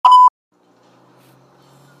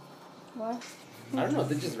What? I don't know.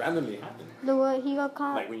 They just randomly happen. The what? He got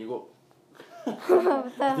caught. Like when you go. What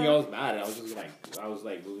the I think I hell? was mad. I was just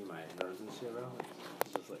like, moving my nerves and shit around.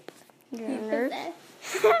 Just like. You're a nerd.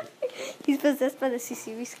 He's possessed by the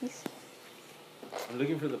CC skis. I'm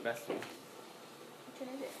looking for the best one.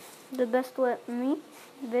 The best what? Me?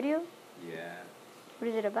 Video? Yeah. What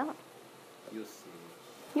is it about? You'll see.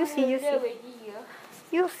 You'll see. You'll see.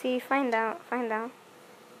 You'll see. Find out. Find out.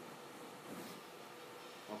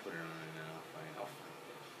 I'll put it on right now. I'll find it.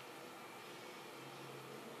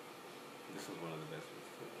 This was one of the best ones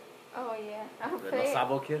too. Oh yeah. I'll The play it. No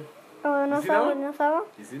Sabo kid. Oh, no You see that sabo, one? no sabo.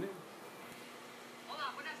 You seen it?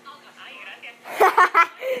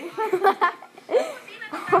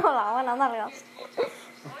 Hola, buenas nalgas.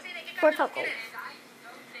 Por taco.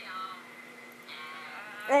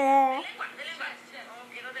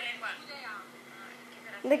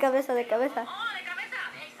 De cabeza, de cabeza.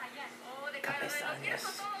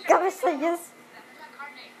 Cabeza, yes.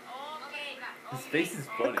 His face is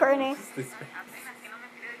funny. Carne. It's just his face.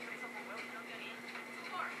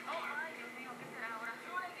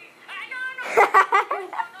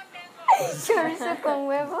 Chorizo con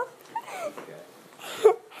huevo.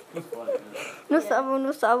 It's funny. No sabo,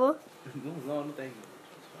 no sabo. No, thank you.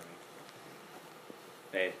 It's funny.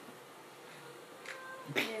 Hey.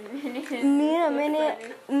 Me in a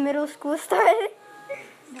minute, middle school started.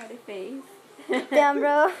 Not a face. Damn,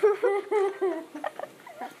 bro.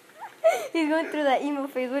 He's going through that emo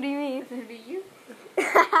phase. What do you mean? Would it be you?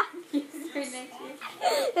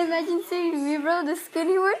 Imagine seeing me, bro, the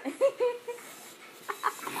skinny one.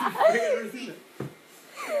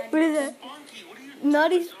 What is that?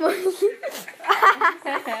 Naughty Spunky.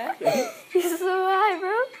 He's so high,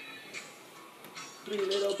 bro. 3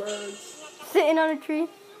 little birds. Sitting on a tree.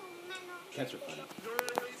 Cats are funny.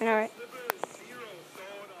 Alright.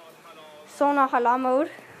 Sona hala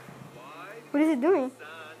mode. What is it doing?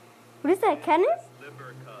 What is that? Cannon?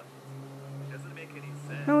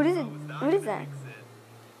 No, what is it? What is that?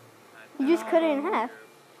 You just cut it in half.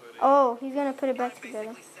 Oh, he's gonna put it back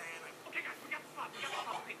together.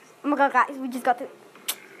 Oh my god, guys, we just got to.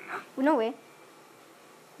 No way.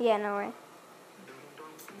 Yeah, no way.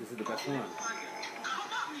 This is the best one.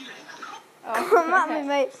 Come on, me,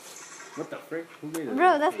 mate. What the frick? Who made it?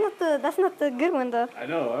 Bro, that's not the good one though. I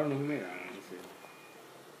know. I don't know who made it. Let me see.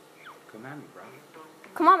 Come at me, bro.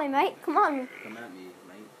 Come on, me, mate. Come on. Come at me,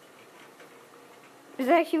 mate. Is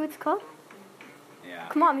that actually what it's called? Yeah.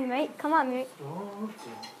 Come on, me, mate. Come on, me, mate.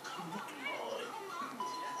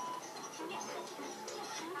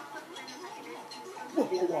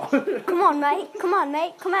 Come on, mate. Come on,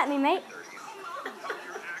 mate. Come at me, mate.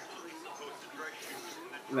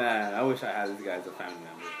 Man, I wish I had this guy as a family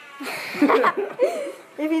member.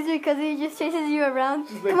 If he's your cousin, he just chases you around.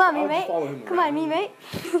 Just like, Come on, me, I'll just mate. follow him Come on, around. me, mate.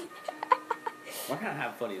 Why can't I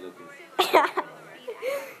have funny looking?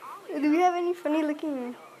 Do we have any funny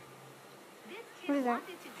looking? What is that?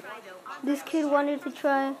 This kid wanted to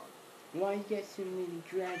try. Why you got so many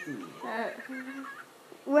dragons?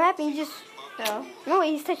 What happened? He just. No. No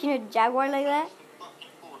way, he's touching a jaguar like that.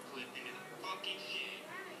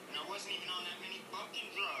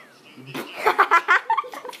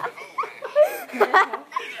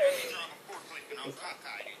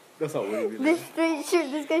 That's how weird it This is. straight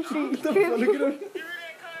shirt, this guy's straight Look at shirt. him.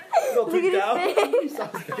 He's all Look at tweaked his out. face. You saw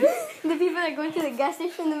his face? The people that go into the gas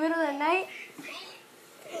station in the middle of the night.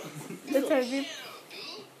 That's how it is.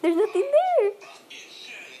 There's nothing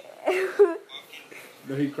there.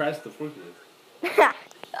 No, he crashed the forklift. And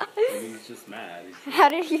he's just mad. How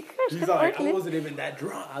did he crash He's the like, I forklift? wasn't even that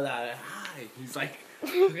drunk. That high. He's like, I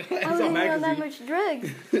he's wasn't all even mad on that 'cause much drugs.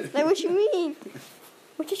 Like, what you mean?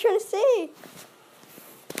 What you trying to say?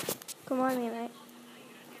 Come on, me, mate.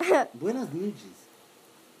 Buenas noches.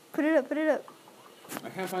 Put it up, put it up. I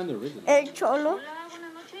can't find the original. El Cholo.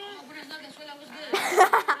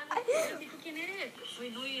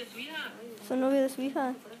 Soy novio de su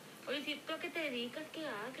hija. Oye, si tú a qué te dedicas, ¿qué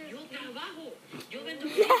haces? Yo trabajo. Yo vendo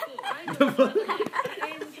perico.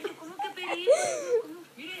 Ay, muchacho, ¿cómo que perico? ¿Cómo?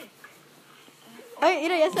 Mire. Ay,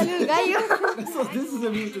 mira, ya salió el gallo. So this is a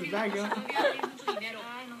music bag, huh?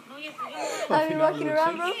 Ay, no, oye, I've been walking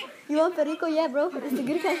around, bro. You want perico? Yeah, bro. It's a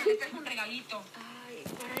good kind. un regalito. Ay,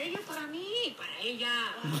 para ella, para mí, para ella.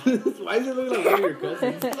 Why does it look like one of your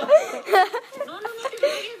cousins? No, te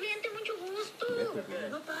vayas bien, te mucho gusto.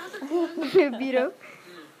 No pasa. Viro.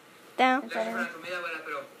 Down. Gracias por la comida, abuela,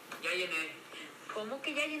 pero ya llené. ¿Cómo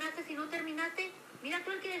que ya llenaste si no terminaste? Mira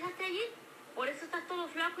tú el que dejaste allí. Por eso estás todo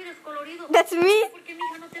flaco y descolorido. That's me. Porque mi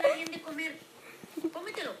hija no te da bien de comer.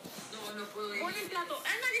 Cómetelo. No, no puedo. Pon el plato.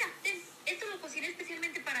 Anda, mira, ten. Esto lo cociné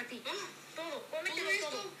especialmente para ti. Todo. Cómetelo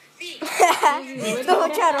todo. Sí. Como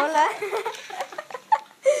charola.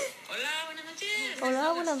 Hola, buenas noches.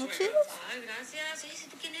 Hola, buenas noches. Ay, gracias. Oye, ¿si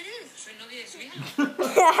tú quién eres? Soy novia de su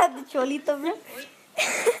hija. De cholito, bro.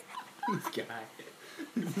 This guy.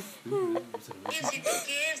 Oye, ¿si tú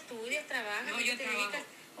qué? ¿Estudias, trabajas? No, ¿A qué yo te trabajo. dedicas?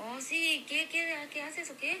 Oh, sí. ¿Qué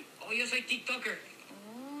haces o qué? Oh, yo soy TikToker.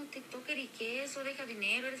 Oh, TikToker, ¿y qué? ¿Eso deja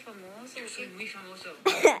dinero? ¿Eres famoso? Yo ¿O soy qué? muy famoso.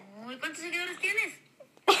 Oh, ¿y cuántos seguidores tienes?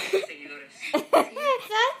 10 seguidores.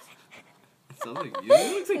 Sounds like you.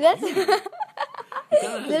 It looks like That's, you.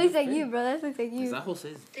 that looks like you, bro. That looks like Is you. that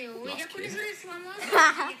Jose's? Te oye, ya con eso eres famoso. Is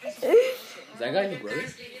that guy your brother?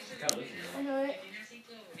 Tenía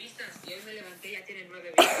 5 vistas y hoy me levanté y ya tiene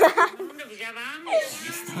 9 vistas. No, hombre, pues ya vamos.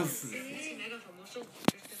 Si me haga famoso,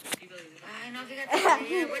 este poquito de dinero. Ay, no,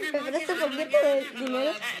 fíjate. Buenas Me noches. presta buenas poquito de noches.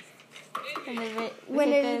 dinero. When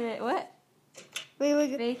When what?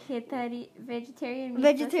 Wait. Vegetarian meat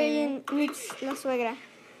Vegetarian meets la suegra.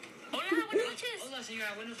 Hola, buenas noches. Hola,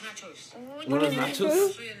 señora, buenos nachos. Uy, Buenos ¿quién eres? Yo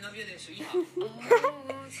nachos. soy el novio de su hija.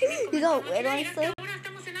 Oh, sí, me You don't comentó. wear Mira, on mira, stuff? ahora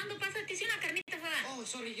estamos cenando. Pásate, hice una carnita asada. Oh,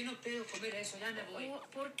 sorry, yo no puedo comer eso, ya me voy. Oh,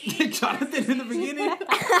 ¿por qué? Jonathan in the beginning.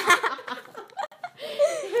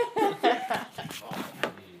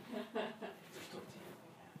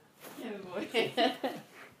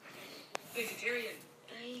 Vegetarian.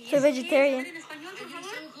 Ay, Soy ¿es vegetarian. qué? ¿En español, por favor?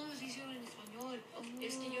 ¿Cómo se dice en español?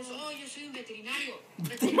 Es que yo soy un veterinario.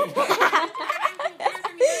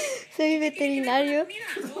 Soy veterinario. Mira.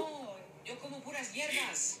 No, yo como puras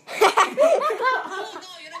hierbas. No,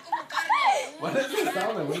 yo no como carne. Why does it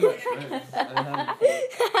sound like one of my friends? I didn't have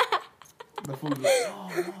the food was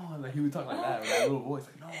like, no, like he would talk like that with that little voice,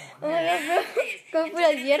 like, no. Oh my god, bro. Con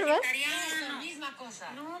puras hierbas. Es la misma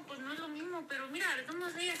cosa. No, pues no es lo mismo, pero mira, de todos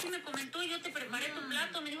modos ella sí me comentó, yo te preparé tu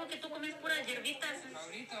plato, me dijo que tú comes puras hierbitas.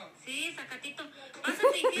 Ahorita. Sí, sacatito.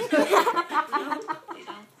 Pásate y siéntate.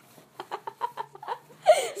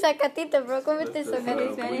 Sacatito, bro. Cómete sacatito.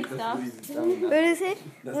 Hispanic stuff. What is it?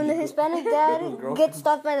 When the Hispanic dad gets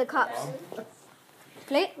stopped by the cops.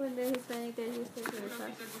 Play? When the Hispanic dad used to do stuff.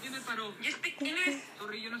 ¿Por qué me paró? You speak English?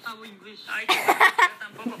 Sorry, yo no sabo inglés. Ay, yo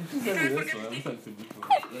tampoco. ¿Sí sabes por qué te estoy?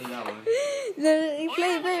 No,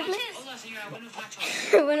 play. Hola, señora, buenos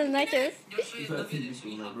nachos. Buenos nachos. Yo soy el novio de su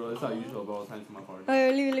hija. Bro, that's how you show up all the time to my party.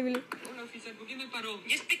 Oh, leave. Hola, oficial, ¿por qué me paró?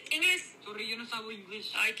 You speak English? Sorry, yo no sabo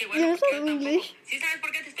inglés. Ay, qué Yo bueno. no porque sabo tampoco. inglés. ¿Sí sabes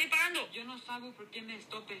por qué te estoy pagando? Yo no sabo por qué me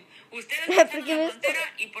estope. Ustedes ¿Por pasan qué la ves?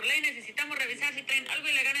 frontera y por ley necesitamos revisar si traen algo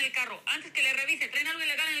ilegal en el carro. Antes que le revise, ¿traen algo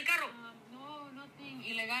ilegal en el carro? No, nothing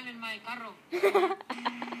ilegal en mi carro.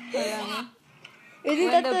 Isn't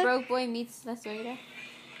When that the the... broke boy meets la suegra.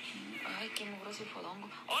 Ay, qué mugroso y fodongo.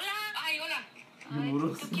 Hola. Ay, hola. Ay,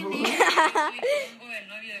 ¿tú quién eres? Yo soy el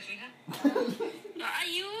novio de su hija.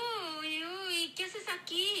 Ay, uy, ¿qué haces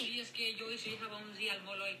aquí? Sí, es que yo y su hija vamos a ir al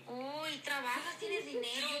mall hoy. Uy, ¿trabajas? ¿Tienes dinero?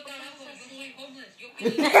 Yo ¿Cómo trabajo, haces yo así? soy homeless. Yo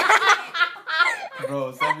pido dinero.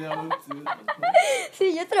 Bro, send me out too.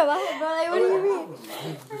 Sí, yo trabajo, bro. Like, what do you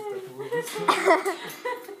mean?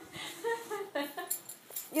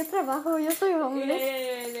 Yo trabajo, yo soy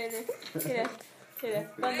homeless. Mira.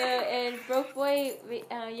 Cuando el broke boy ve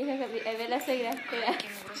la suegra. Mira. Qué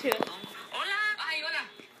mugroso y fodongo. Hola. Ay, hola.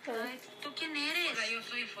 Ay, ¿tú quién eres? Hola, yo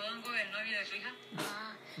soy Fodongo, el novio de su hija.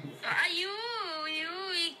 Ay,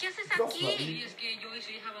 uy, ¿qué haces aquí? Sí, es que yo y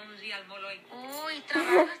su hija vamos a ir al mall hoy. Uy,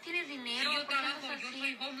 ¿trabajas? ¿Tienes Sí, dinero? yo ¿Por qué trabajo, haces yo así?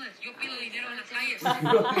 soy homeless. Yo pido dinero en las calles.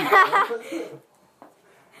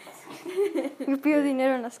 Yo pido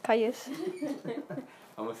dinero en las calles.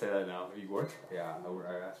 I'm gonna say that now. You work? Yeah,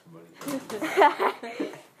 I asked for money.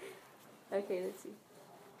 Okay, let's see.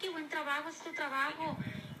 Qué buen trabajo, es tu trabajo.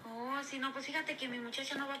 Oh, si no, pues fíjate que mi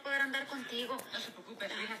muchacha no va a poder andar contigo. No se preocupe,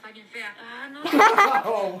 su hija está bien fea. Ah, no.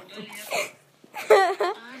 Oh. Yo el dinero.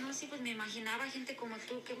 Ah, no, sí, pues me imaginaba gente como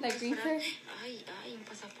tú que Like puede esperar. green Ay, un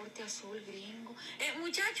pasaporte azul gringo.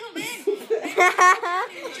 Muchacho, ven.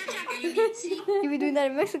 Muchacha, sí. You be doing that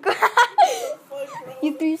in Mexico?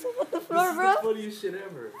 You threw yourself on the floor, bro? That's the funniest shit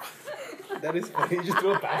ever. That is funny. You just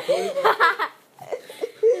throw it backwards.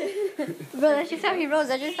 Bro, that's just how he rolls.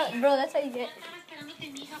 Bro, that's how you get. Estaba esperándote,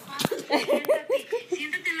 mija, pásate.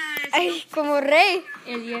 Siéntate en la... Ay, como rey.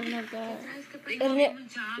 El yerno acá. ¿Sabes qué pasa? El re-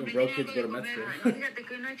 The bro kids go to Mexico. No, fíjate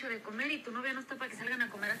que hoy no he hecho de comer y tu novia no está para que salgan a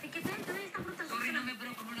comer. Así que te doy esta fruta. Sorry, no me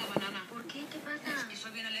puedo comer una banana. ¿Por qué? ¿Qué pasa? Es que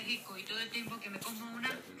soy bien alérgico y todo el tiempo que me como una,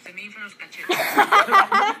 se me inflan los cachetes.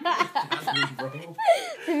 Bro.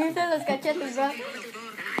 Se me inflan los cachetes, bro.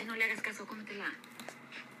 Doctor, ay, no le hagas caso, cómetela.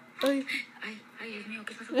 Ay, Ay, Dios mío,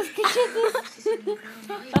 ¿qué pasó? los cachetes. Sí, se me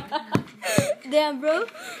inflaron. Ay, perdóname. Damn, bro.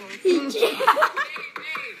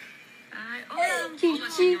 Ay, hola. He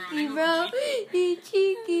cheeky, bro. He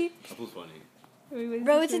cheeky. That was funny.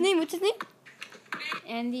 Bro, what's his name? What's his name?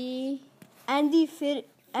 Andy. Andy Fitted.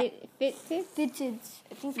 Fitchins.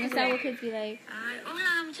 I think That's how it could be like.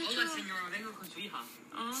 Hola, muchacho. Hola, señora, vengo con su hija.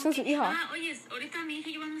 Son su hija. Oye, ahorita mi hija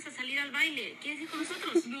y yo vamos a salir al baile. ¿Quieres ir con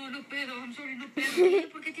nosotros? No puedo. I'm sorry, no puedo.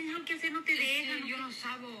 ¿Por qué tienes algo que hacer? No te dejan. Yo no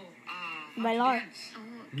sabo Bailar.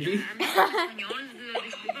 Español,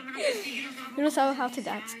 discúlpame, no te entiendo. You don't know how to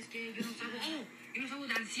dance. Es que yo no sabo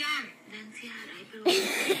dancear. Dancear, ay, pero...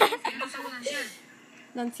 Yo no sabo dancear.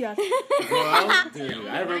 Danciar. Dude,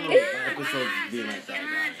 I remember that episode being like that,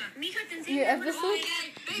 guy. Mi hija te Your enseña. episode?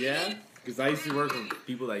 Yeah, because I used to work with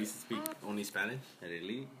people that used to speak only Spanish at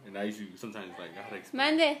Elite, and I used to sometimes like I had to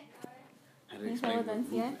explain, Mande. I had to explain what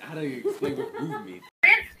move means.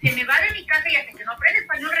 Se me va de mi casa y hasta que no aprende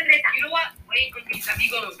español regresa. You know what? Voy con mis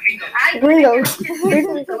amigos gringos. Ay, Gringos.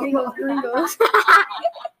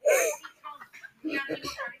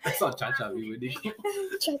 I saw Cha Cha be with Nico.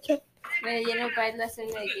 Chacha. Me lleno para la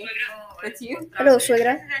cena de aquí. That's you? Hello,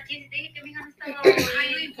 suegra. Aquí dije que mi hija no estaba.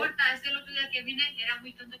 Ay, no importa, es que el otro día que vine era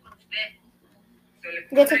muy tonto con usted.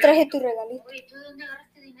 Ya te traje tu regalito. Oye, ¿tú de dónde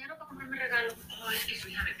agarraste dinero para comprarme regalo? No, es que su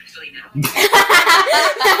hija me prestó dinero.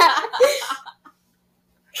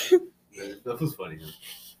 That was funny. Man.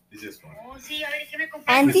 It's just funny. Oh, sí, a ver, ¿qué me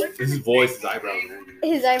compraste? Andy? It's his voice, his eyebrows, and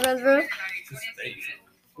everything. His eyebrows, bro. It's his face.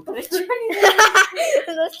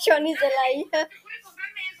 Los chonis de la hija. ¿Te ocurre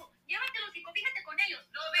comprarme eso? Llévatelos y cobíjate con ellos.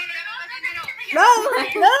 No, venga, dinero. No,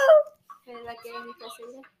 no. Pero la que era mi casa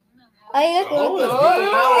ya. Ahí la Oh, que. let's beat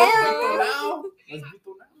now. Let's beat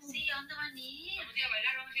now. Sí, ¿a dónde van a ir? Vamos a ir a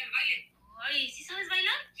bailar, vamos a ir al baile. Ay, ¿sí sabes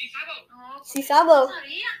bailar? Sí, sabo. No, Sí sabo. no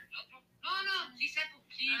sabía. No, sí sepo.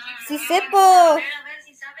 Sí A sepo. ver,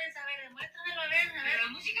 si sabes, a ver, demuéstramelo, a ver. ¿Pero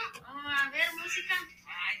la música? Oh, a ver, música.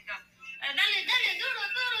 Ahí está. Dale, duro.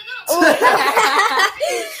 Uh, No,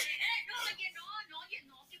 oye,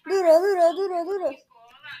 no. ¿Qué pasa? duro.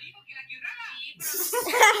 Escoba, dijo que la quebrara. Sí,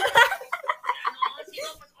 pero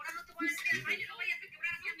no, pues ahora no te voy a decir el baile, no vayas a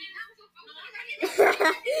quebrar así a mi hija.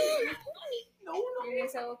 Yo no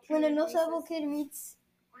sabo qué Bueno, no es. sabo qué meets.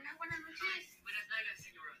 Hola, buenas noches. Buenas tardes,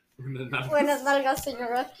 señora. Buenas Buenas nalgas,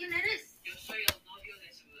 señora. ¿Quién eres? Yo soy el novio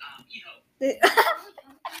de su hijo.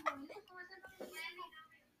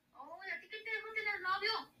 Oh, ¿a ti qué te dejó tener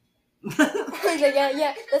novio?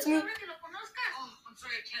 Yeah, that's me. ¿Ahora que lo conozcas? Oh, I'm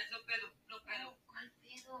sorry, I can't. No puedo. ¿Cuál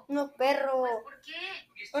pedo? No, perro. Pues, ¿por qué?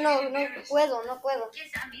 Porque estoy No en nervios. puedo.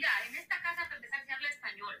 Mira, en esta casa para empezar se habla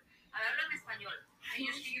español. A ver, hablan español. Ay,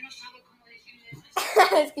 es que yo no sabo cómo decirle eso.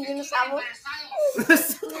 Es que yo no sabo. Embarazado. Me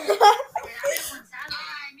da vergonzado.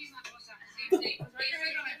 Ay, misma cosa. Sí. Oye,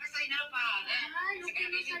 pero me presta dinero para... Ay, lo que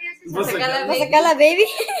no sabías es Vas a eso. sacar ¿Vas a sacar la baby? Me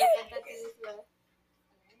encanta que dices la- ¿Tú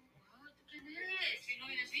quién eres? Soy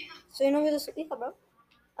novio de su hija. Soy novio de su hija, bro.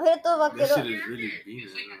 Ahora todo That vaquero. shit is really being.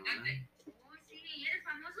 Soy cantante. Oh, sí, ¿y eres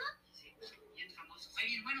famoso? Sí, soy bien famoso. Soy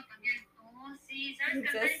bien bueno también. Oh, sí, ¿sabes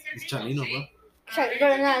cantar y ser It's rico? Chalino, bro.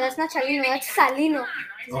 Bro, no, that's not Chalino, that's Salino.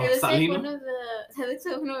 Oh, He looks like Salino? one of the. He looks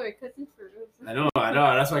like one of our cousins for real. I know.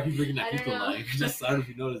 That's why I keep looking I at don't people know. like, just I don't know if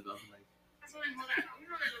you noticed, but I'm like, Paso de moda,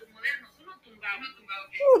 uno de los modernos, uno tumbado.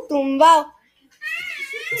 Tumbao.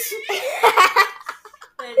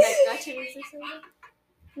 Pero like, gotcha, ¿no es eso?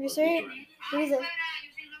 You serious? Who is it? Yo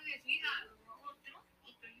soy el novio de su hija. ¿Otro?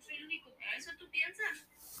 Pero yo soy el único. ¿Eso tú piensas?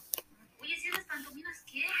 Oye, si esas pantominas,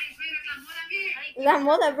 ¿qué? Ay, soy la moda, mire. Ay, La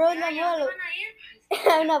moda, bro, la ay, ¿a dónde moda. van a ir?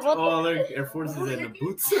 Una bota. oh, look, Air Forces and the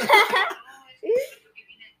boots. No, es porque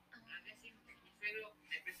vine a ver si mi suegro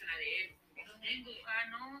me presta la de él. No tengo. Ah,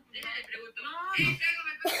 no. Déjale pregunto. No. Sí, tengo,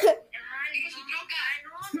 me presta. Ay, Tengo su troca. ay, no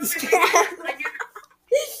me mañana.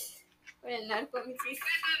 Bueno, el narco, mi sis.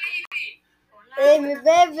 Presta, baby. Eh, mi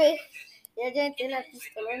bebé. Ya entiende la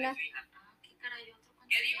pistolona. Ah, qué caray, otro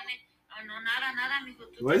cuánto tiene. Oh, no, nada, mijo.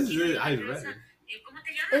 Tú What is tranquilo, it? I nerviosa. read ¿Cómo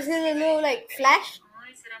te llamas? This is a little like flash.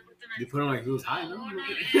 Ay, será por tu nariz. You put on like those high, no? Oh, no,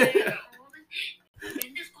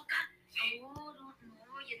 ¿vendes coca? Oh, no,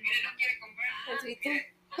 oye, Mire, no quiere comprar. That's Vito.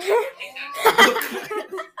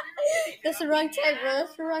 That's the wrong type, bro.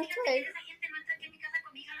 That's the wrong type. Esa gente no entra aquí a mi casa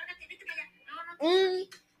con mi hija. Lárgate, vete para allá. No, no,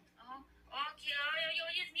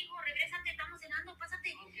 oye, mijo, regrésate, estamos cenando, pásate.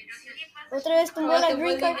 Sí, pásate. Otra vez tumbó la Tumbó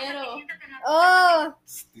el green card. dinero. Oh,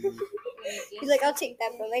 Stupid. he's like, I'll take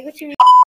that, bro. Like, what you mean?